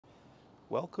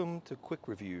Welcome to Quick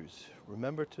Reviews.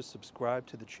 Remember to subscribe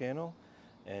to the channel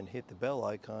and hit the bell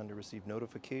icon to receive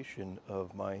notification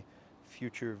of my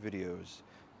future videos.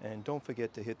 And don't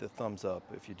forget to hit the thumbs up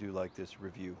if you do like this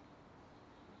review.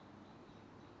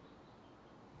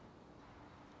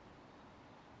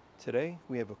 Today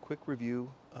we have a quick review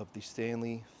of the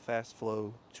Stanley Fast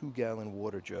Flow 2-gallon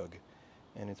water jug,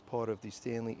 and it's part of the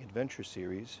Stanley Adventure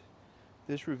series.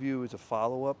 This review is a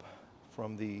follow-up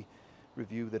from the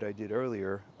review that I did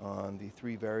earlier on the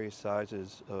 3 various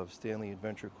sizes of Stanley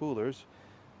Adventure coolers,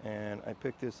 and I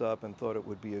picked this up and thought it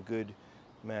would be a good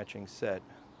matching set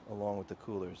along with the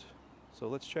coolers. So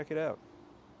let's check it out.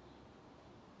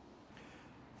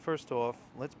 First off,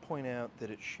 let's point out that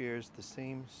it shares the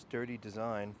same sturdy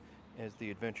design as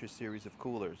the Adventure series of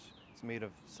coolers. It's made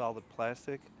of solid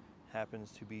plastic,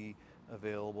 happens to be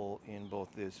available in both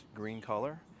this green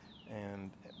color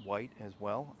and white as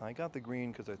well. I got the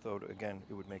green because I thought, again,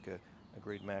 it would make a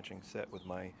great matching set with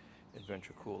my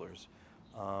Adventure coolers.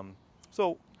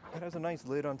 So it has a nice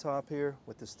lid on top here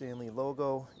with the Stanley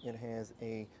logo. It has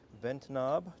a vent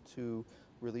knob to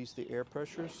release the air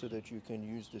pressure so that you can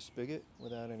use the spigot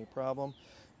without any problem.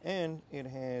 And it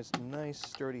has nice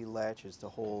sturdy latches to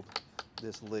hold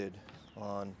this lid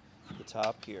on the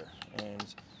top here.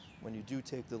 And when you do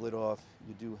take the lid off,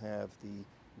 you do have the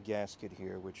gasket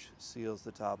here, which seals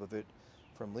the top of it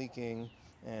from leaking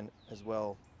and as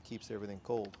well keeps everything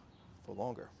cold for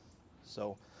longer.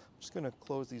 So I'm just going to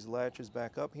close these latches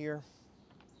back up here.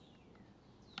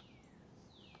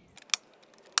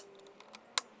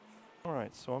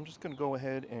 Alright, so I'm just going to go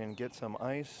ahead and get some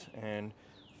ice and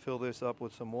fill this up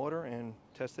with some water and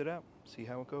test it out, see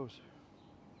how it goes.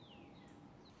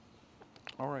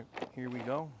 Alright, here we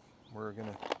go. We're going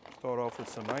to start off with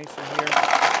some ice in here,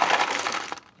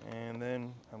 and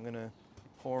then I'm going to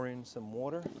pour in some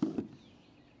water.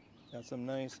 Got some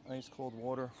nice ice cold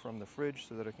water from the fridge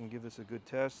so that I can give this a good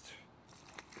test.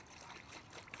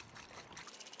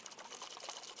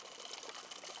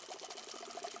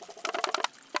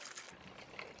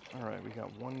 Alright, we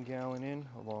got 1 gallon in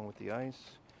along with the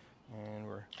ice, and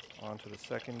we're on to the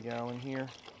 2nd gallon here.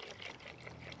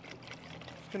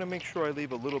 Just going to make sure I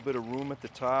leave a little bit of room at the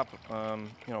top,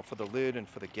 for the lid and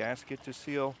for the gasket to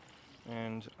seal,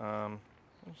 and I'll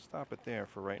stop it there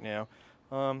for right now.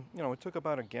 It took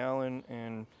about 1 gallon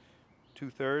and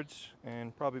 2/3,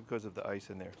 and probably because of the ice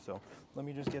in there. So let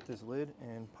me just get this lid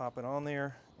and pop it on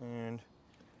there, and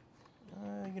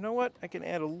you know what? I can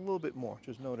add a little bit more,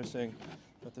 just noticing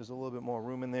that there's a little bit more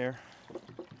room in there.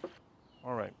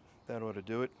 All right, that ought to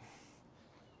do it.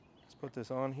 Let's put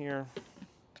this on here.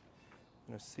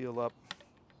 I'm going to seal up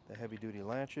the heavy-duty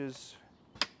latches.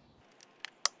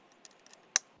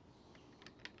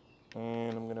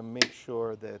 And I'm going to make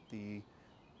sure that the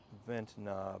vent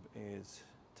knob is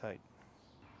tight.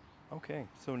 Okay,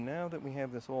 so now that we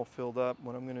have this all filled up,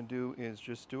 what I'm going to do is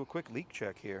just do a quick leak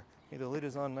check here. Okay, the lid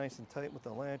is on nice and tight with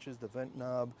the latches, the vent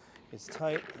knob is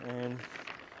tight, and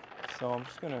so I'm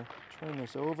just going to turn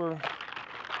this over,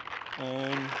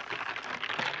 and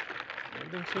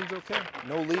everything seems okay.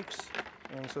 No leaks,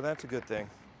 and so that's a good thing.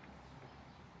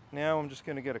 Now I'm just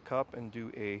going to get a cup and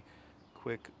do a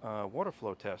quick water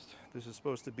flow test. This is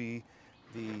supposed to be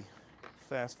the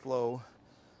Fast Flow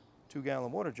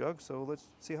 2-gallon water jug, so let's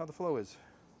see how the flow is.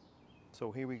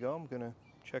 So here we go. I'm going to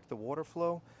check the water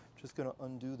flow. Just going to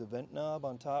undo the vent knob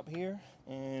on top here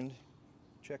and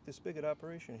check the spigot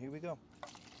operation. Here we go.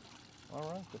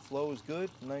 All right, the flow is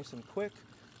good, nice and quick,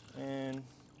 and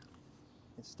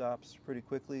it stops pretty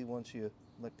quickly once you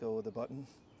let go of the button,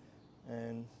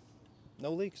 and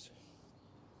no leaks.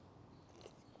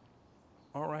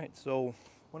 All right, so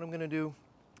what I'm going to do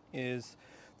is,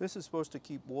 this is supposed to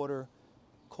keep water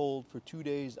cold for 2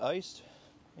 days iced.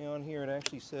 And on here it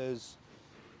actually says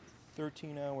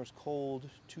 13 hours cold,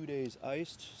 2 days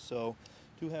iced. So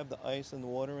do have the ice and the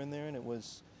water in there, and it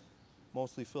was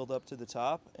mostly filled up to the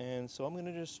top. And so I'm going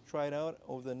to just try it out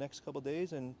over the next couple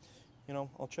days, and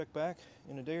I'll check back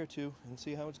in a day or two and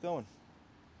see how it's going.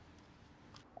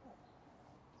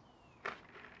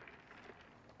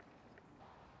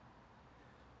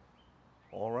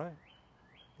 All right.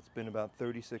 It's been about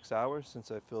 36 hours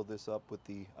since I filled this up with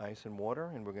the ice and water,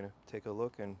 and we're going to take a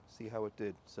look and see how it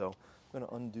did. So I'm going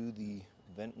to undo the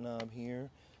vent knob here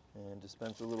and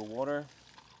dispense a little water.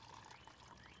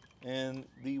 And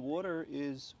the water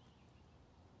is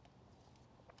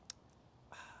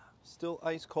still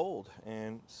ice cold,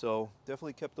 and so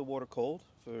definitely kept the water cold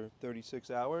for 36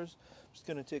 hours. Just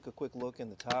going to take a quick look in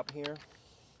the top here.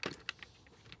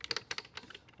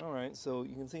 All right, so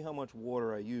you can see how much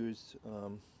water I used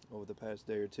over the past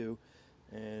day or two,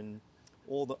 and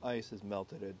all the ice has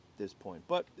melted at this point.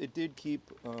 But it did keep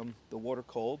the water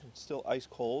cold. It's still ice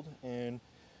cold, and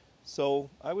so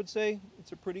I would say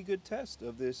it's a pretty good test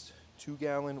of this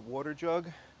 2-gallon water jug.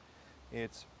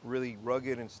 It's really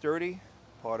rugged and sturdy,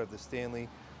 part of the Stanley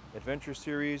Adventure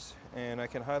Series, and I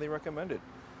can highly recommend it.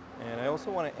 And I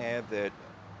also want to add that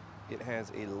it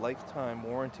has a lifetime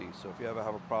warranty, so if you ever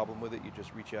have a problem with it, you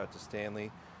just reach out to Stanley,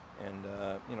 and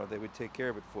they would take care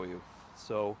of it for you.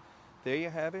 So there you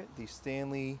have it, the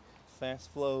Stanley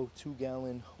Fast Flow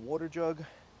 2-gallon water jug.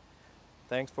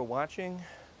 Thanks for watching.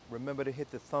 Remember to hit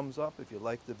the thumbs up if you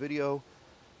liked the video.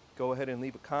 Go ahead and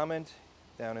leave a comment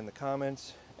down in the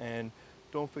comments, and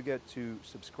don't forget to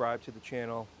subscribe to the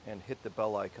channel and hit the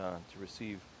bell icon to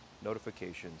receive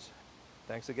notifications.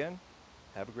 Thanks again.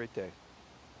 Have a great day.